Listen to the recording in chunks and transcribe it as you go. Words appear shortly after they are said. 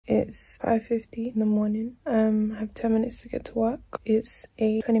It's 5:50 in the morning. I have 10 minutes to get to work. It's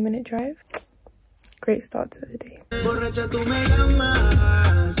a 20-minute drive. Great start to the day.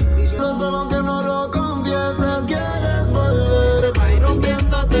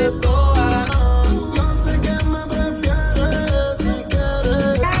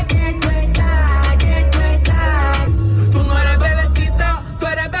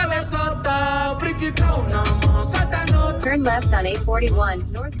 Turn left on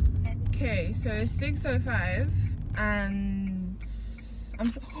 841 north. Okay, so it's 6:05 and I'm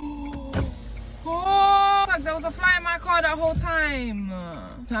so oh fuck, there was a fly in my car that whole time.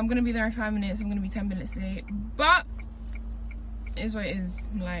 So I'm gonna be there in 5 minutes. I'm gonna be 10 minutes late, but it is what it is.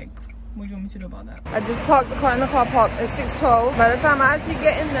 Like, what do you want me to do about that? I just parked the car in the car park at 6:12. By the time I actually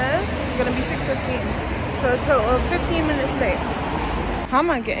get in there, it's gonna be 6:15. So a total of 15 minutes late. How am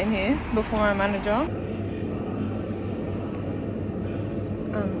I getting here before my manager?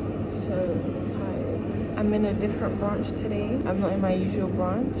 I'm in a different branch today. I'm not in my usual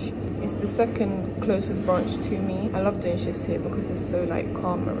branch. It's the second closest branch to me. I love doing shifts here because it's so like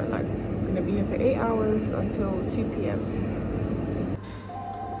calm and relaxed. I'm gonna be here for 8 hours until 2 p.m.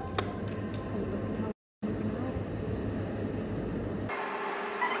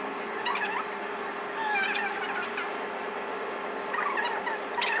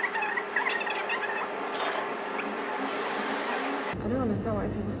 I don't understand why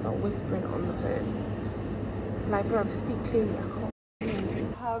people start whispering on the phone. Like, bro, speak clearly, I can't.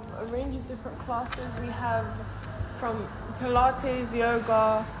 We have a range of different classes. We have from Pilates,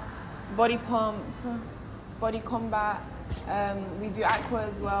 yoga, body pump, body combat. We do aqua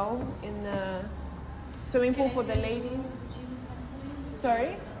as well in the swimming pool for the ladies.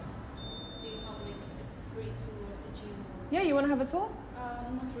 Sorry? Do you have like a free tour of the gym? Yeah, you want to have a tour? Not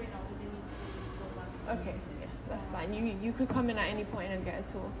right now because I need to go back. Okay, yes, that's fine. You could come in at any point and get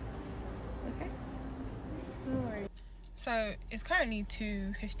a tour. Okay? No worries. So it's currently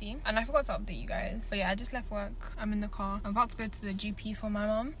 2:15 and I forgot to update you guys. So yeah, I just left work. I'm in the car. I'm about to go to the GP for my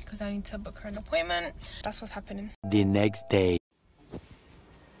mom because I need to book her an appointment. That's what's happening. The next day.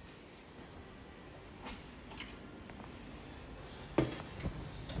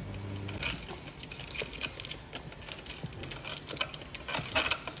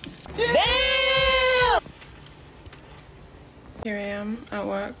 Damn! Here I am at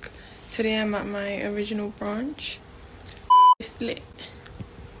work. Today I'm at my original branch. It's lit.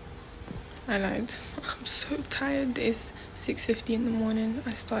 I lied. I'm so tired. It's 6:50 in the morning.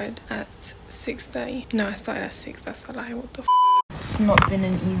 I started at 6:30. No, I started at 6. That's a lie. What the f? It's not been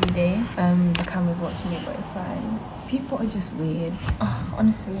an easy day. The camera's watching it, but it's fine. People are just weird.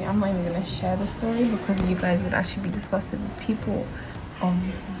 Honestly, I'm not even gonna share the story because you guys would actually be disgusted. People are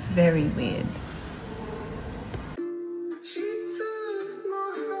very weird.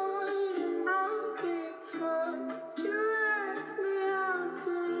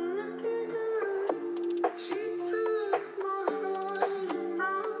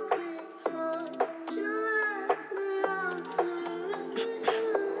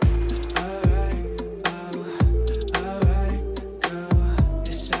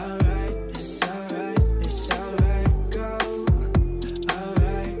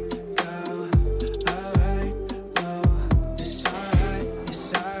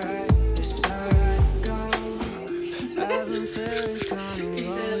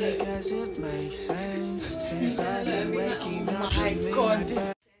 God,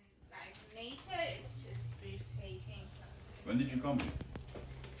 this Like nature, it's just breathtaking. When did you come here?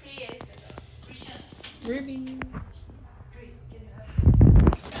 3 years ago. Christian. Ruby.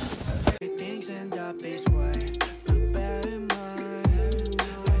 Things end up this way. But bear in mind,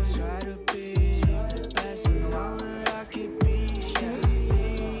 I try to be the best you know that I could be.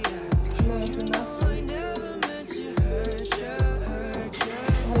 I never meant to hurt you.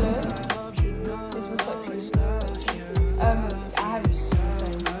 Hello? I hope you know It's reception. I love you. I have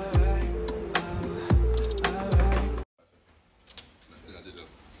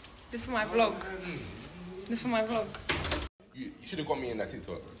this is for my vlog. This is for my vlog. You should have got me in that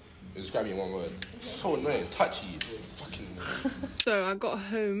TikTok. Describe me in one word. So annoying, touchy, fucking annoying. So I got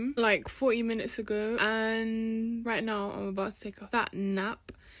home like 40 minutes ago and right now I'm about to take a fat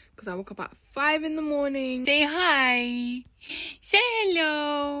nap because I woke up at 5 in the morning. Say hi. Say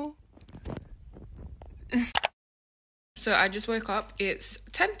hello. So I just woke up. It's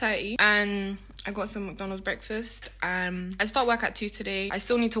 10:30 and I got some McDonald's breakfast. I start work at 2 today. I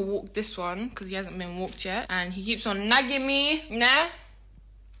still need to walk this one because he hasn't been walked yet and he keeps on nagging me. Nah.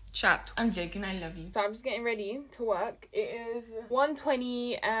 Shut. I'm joking, I love you. So I'm just getting ready to work. It is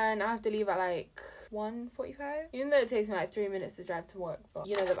 1:20 and I have to leave at like 1:45. Even though it takes me like 3 minutes to drive to work, but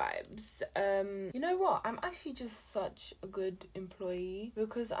you know the vibes. You know what? I'm actually just such a good employee,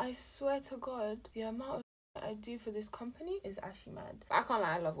 because I swear to God, the amount of I do for this company is actually mad. I can't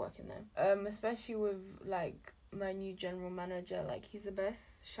lie, I love working there. Especially with like my new general manager. Like, he's the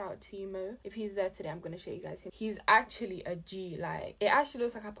best. Shout out to you, Mo. If he's there today, I'm gonna show you guys him. He's actually a G. Like, it actually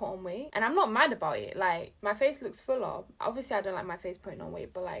looks like I put on weight, and I'm not mad about it. Like, my face looks fuller. Obviously I don't like my face putting on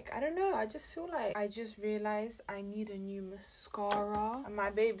weight, but like, I don't know, I just feel like I just realized I need a new mascara. And my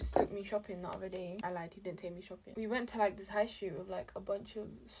babes took me shopping the other day. I lied, he didn't take me shopping. We went to like this high street with like a bunch of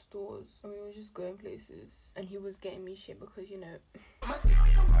stores, and we were just going places, and he was getting me shit because, you know,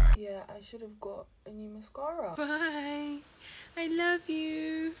 yeah, I should have got a new mascara. Bye. I love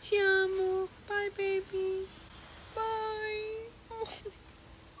you. Ti amo. Bye, baby. Bye.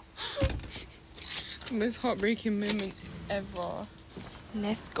 Most heartbreaking moment ever.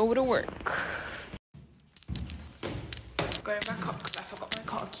 Let's go to work. Going back up because I forgot my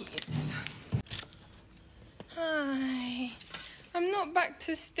car keys. Hi. I'm not back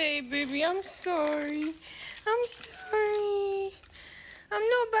to stay, baby. I'm sorry. I'm sorry. I'm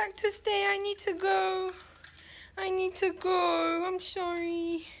not back to stay. I need to go. I need to go. I'm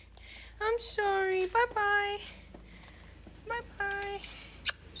sorry. I'm sorry. Bye-bye. Bye-bye.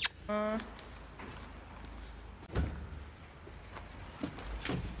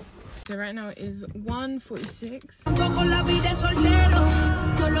 So right now it is 1:46.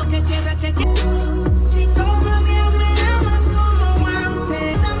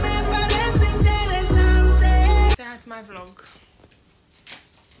 Say hi to my vlog.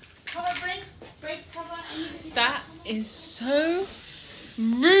 That is so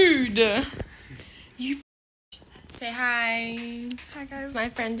rude. You say hi. Hi guys. My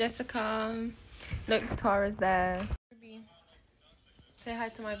friend Jessica. Look, Tara's there. Say hi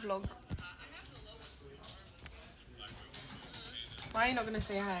to my vlog. Why are you not gonna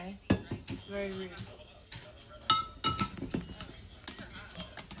say hi? It's very rude.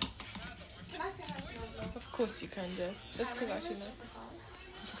 Can I say hi to your vlog? Of course you can, Jess. Just because I should know.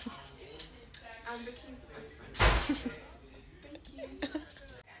 I'm the king's best friend. Thank you.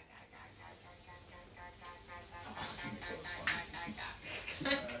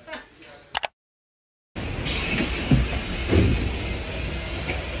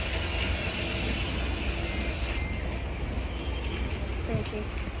 Thank you.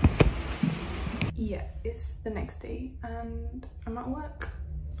 Yeah, it's the next day and I'm at work.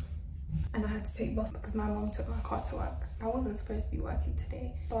 And I had to take bus because my mom took my car to work. I wasn't supposed to be working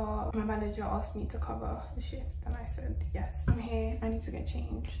today, but my manager asked me to cover the shift and I said, yes, I'm here. I need to get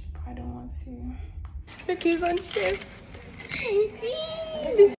changed, but I don't want to. Look, he's on shift.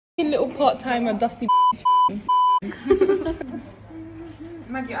 This little part-timer dusty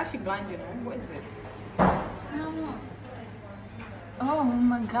Maggie, you're actually blind, you know? What is this? Oh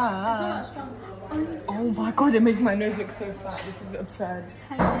my god. Oh my god, it makes my nose look so fat. This is absurd.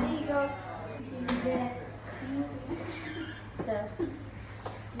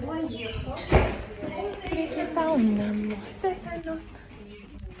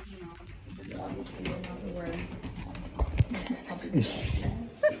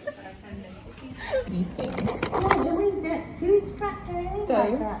 These things. So,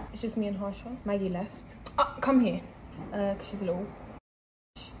 it's just me and Harsha. Maggie left. Oh, come here. Because she's a little...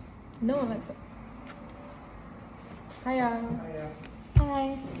 No one likes it. Hiya.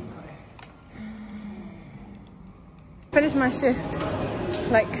 Hi. Finished my shift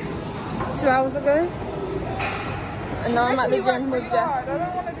like 2 hours ago. And now I'm at the gym with Jess. I don't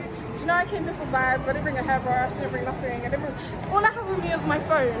want to do... You know, I came here for vibes. I didn't bring a hairbrush. I didn't bring nothing. All I have with me is my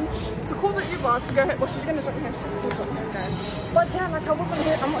phone to call the Uber to go. Well, she's gonna drop me home. She's gonna drop me home, guys. But yeah, like I wasn't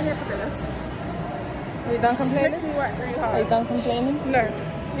here. I'm not here for this. Are you done complaining? You're making me work really hard. Are you done complaining? No,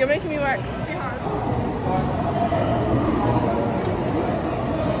 you're making me work too hard.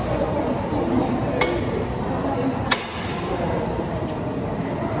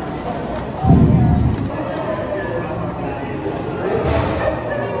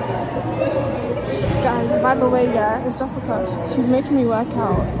 Guys, by the way, yeah, it's Jessica. She's making me work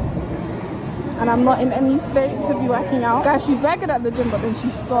out. And I'm not in any state to be working out. Guys, she's very good at the gym, but then she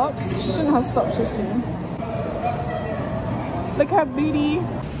stops. She shouldn't have stopped, should she? Look at her booty.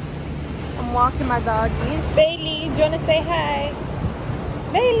 I'm walking my doggy. Bailey, do you want to say hi?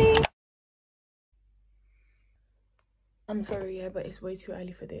 Bailey! I'm sorry, yeah, but it's way too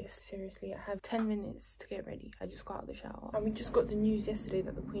early for this. Seriously, I have 10 minutes to get ready. I just got out of the shower. And we just got the news yesterday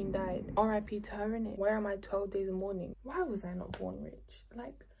that the Queen died. R.I.P. to her, innit? Where am I 12 days of mourning? Why was I not born rich?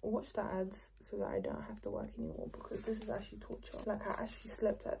 Like, watch the ads so that I don't have to work anymore, because this is actually torture. Like, I actually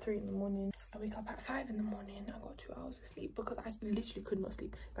slept at 3 in the morning. I wake up at 5 in the morning. I got 2 hours of sleep because I literally could not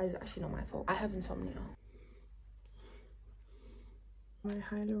sleep. Guys, it's actually not my fault. I have insomnia. My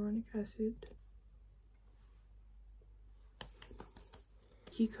hyaluronic acid,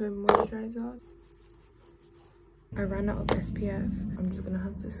 Kiko moisturizer. I ran out of SPF. I'm just gonna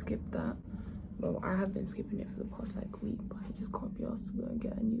have to skip that. Well, I have been skipping it for the past like week, but I just can't be asked to go and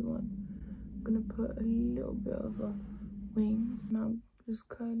get a new one. I'm gonna put a little bit of a wing. Now I'm just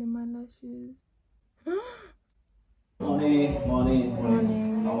curling my lashes. Morning. I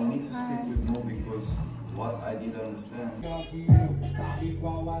will need to speak with Mo because what I didn't understand.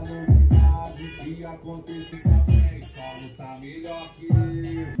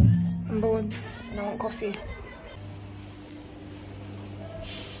 I'm bored and I want coffee.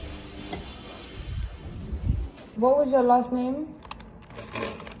 What was your last name?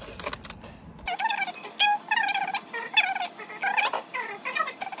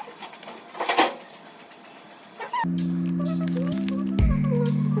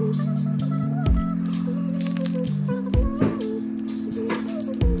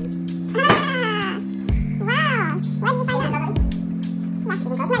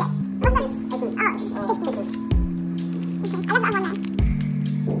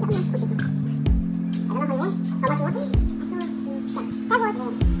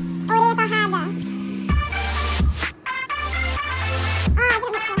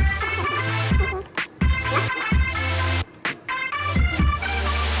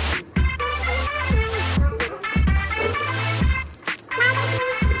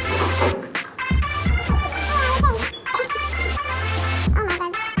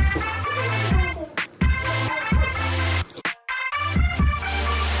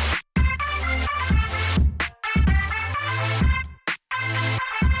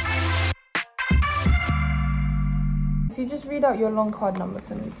 If you just read out your long card number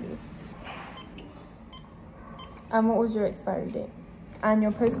for me, please. And what was your expiry date? And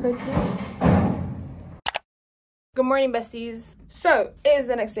your postcode, please. Good morning, besties. So, it is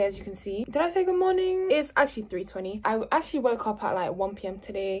the next day, as you can see. Did I say good morning? It's actually 3:20. I actually woke up at like 1 p.m.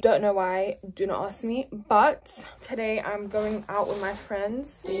 today. Don't know why, do not ask me. But today I'm going out with my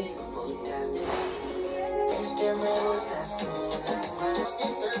friends.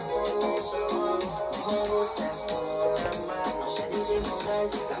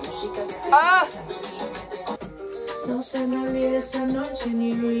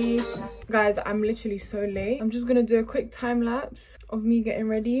 Guys, I'm literally so late. I'm just gonna do a quick time lapse of me getting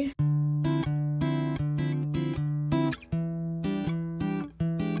ready.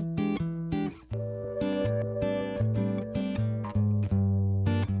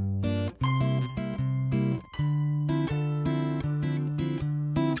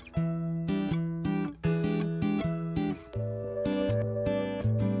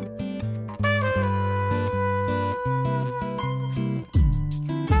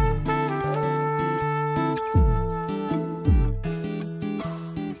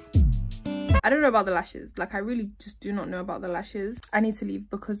 I don't know about the lashes. Like, I really just do not know about the lashes. I need to leave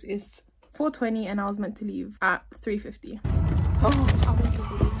because it's 4:20 and I was meant to leave at 3:50.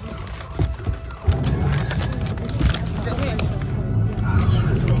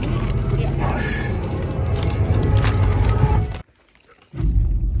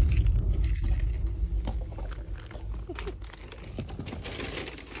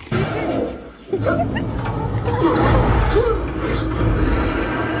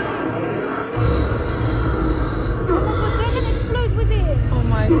 Oh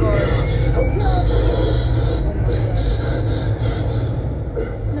my god.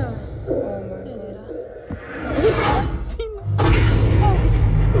 No. Oh my Don't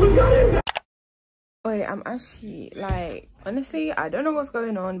god. do that. Wait, I'm actually like, honestly, I don't know what's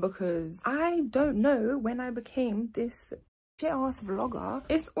going on because I don't know when I became this shit-ass vlogger.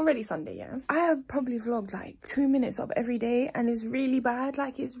 It's already Sunday, yeah? I have probably vlogged like 2 minutes of every day and it's really bad.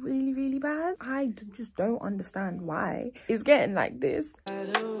 Like, it's really, really bad. I just don't understand why it's getting like this.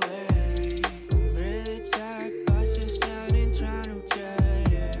 No.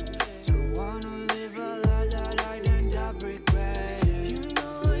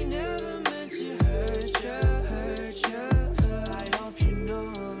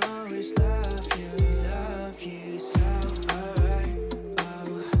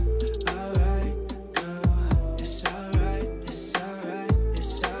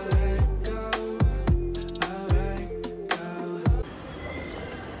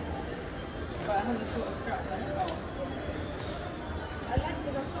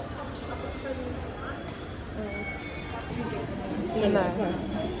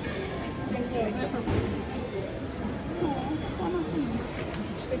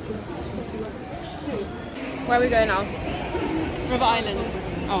 Where are we going now? River Island.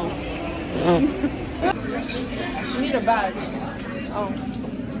 Oh. We need a bag. Oh.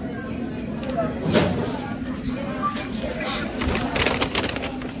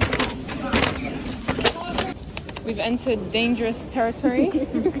 We've entered dangerous territory.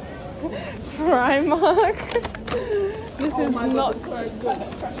 Primark. This is not good.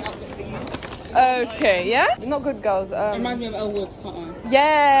 Okay, yeah? Not good, girls. Reminds me of Elwood,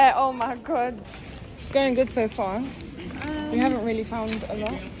 Yeah, oh my god. It's going good so far. We haven't really found a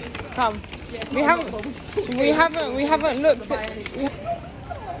lot. Come. We haven't looked at...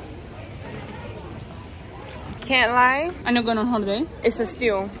 Can't lie. And you're going on holiday? It's a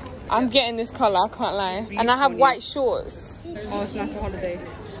steal. I'm getting this colour, I can't lie. And I have white shorts. Oh, it's like a holiday.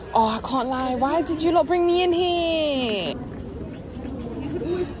 Oh, I can't lie. Why did you not bring me in here? You could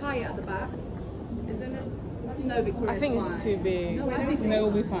always tie it at the back, isn't it? No, Victoria. I think it's too big. No, it will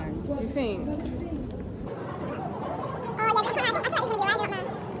be fine. Do you think?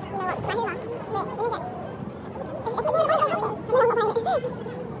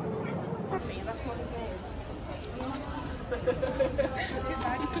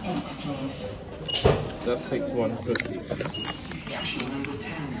 That's 6150.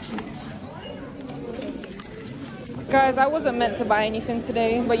 Guys, I wasn't meant to buy anything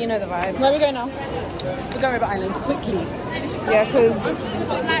today, but you know the vibe. Where are we going now? We're going River Island, quickly. Yeah, because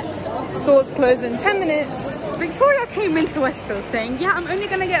stores close in 10 minutes. Victoria came into Westfield saying, yeah, I'm only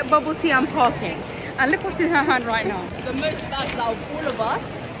going to get bubble tea and parking. And look what's in her hand right now. The most bags out of all of us.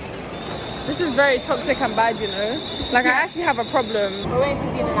 This is very toxic and bad, you know? Like, I actually have a problem. We're waiting for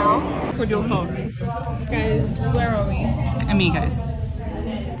Cena now. For your phone. Guys, where are we? Amigos.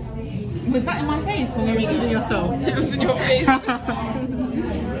 Was that in my face or were you in yourself? It was in your face. That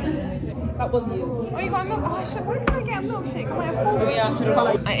was yours. Oh, you got a milk? Oh, shit. Where did I get a milkshake? I might have Oh, yeah, I should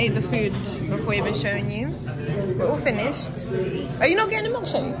have. I ate the food before even showing you. We're all finished. Are you not getting a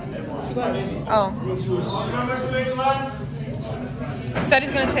milkshake? Oh. Said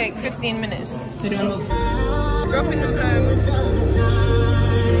it's gonna take 15 minutes. Dropping the time.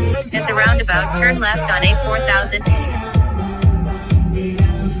 At the roundabout, turn left on A4000.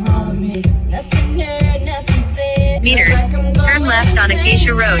 Meters. Turn left on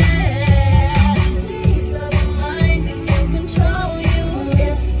Acacia Road.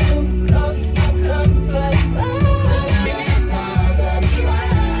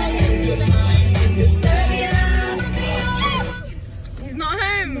 He's not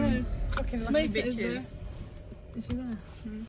home. Fucking lucky bitches. Is she there?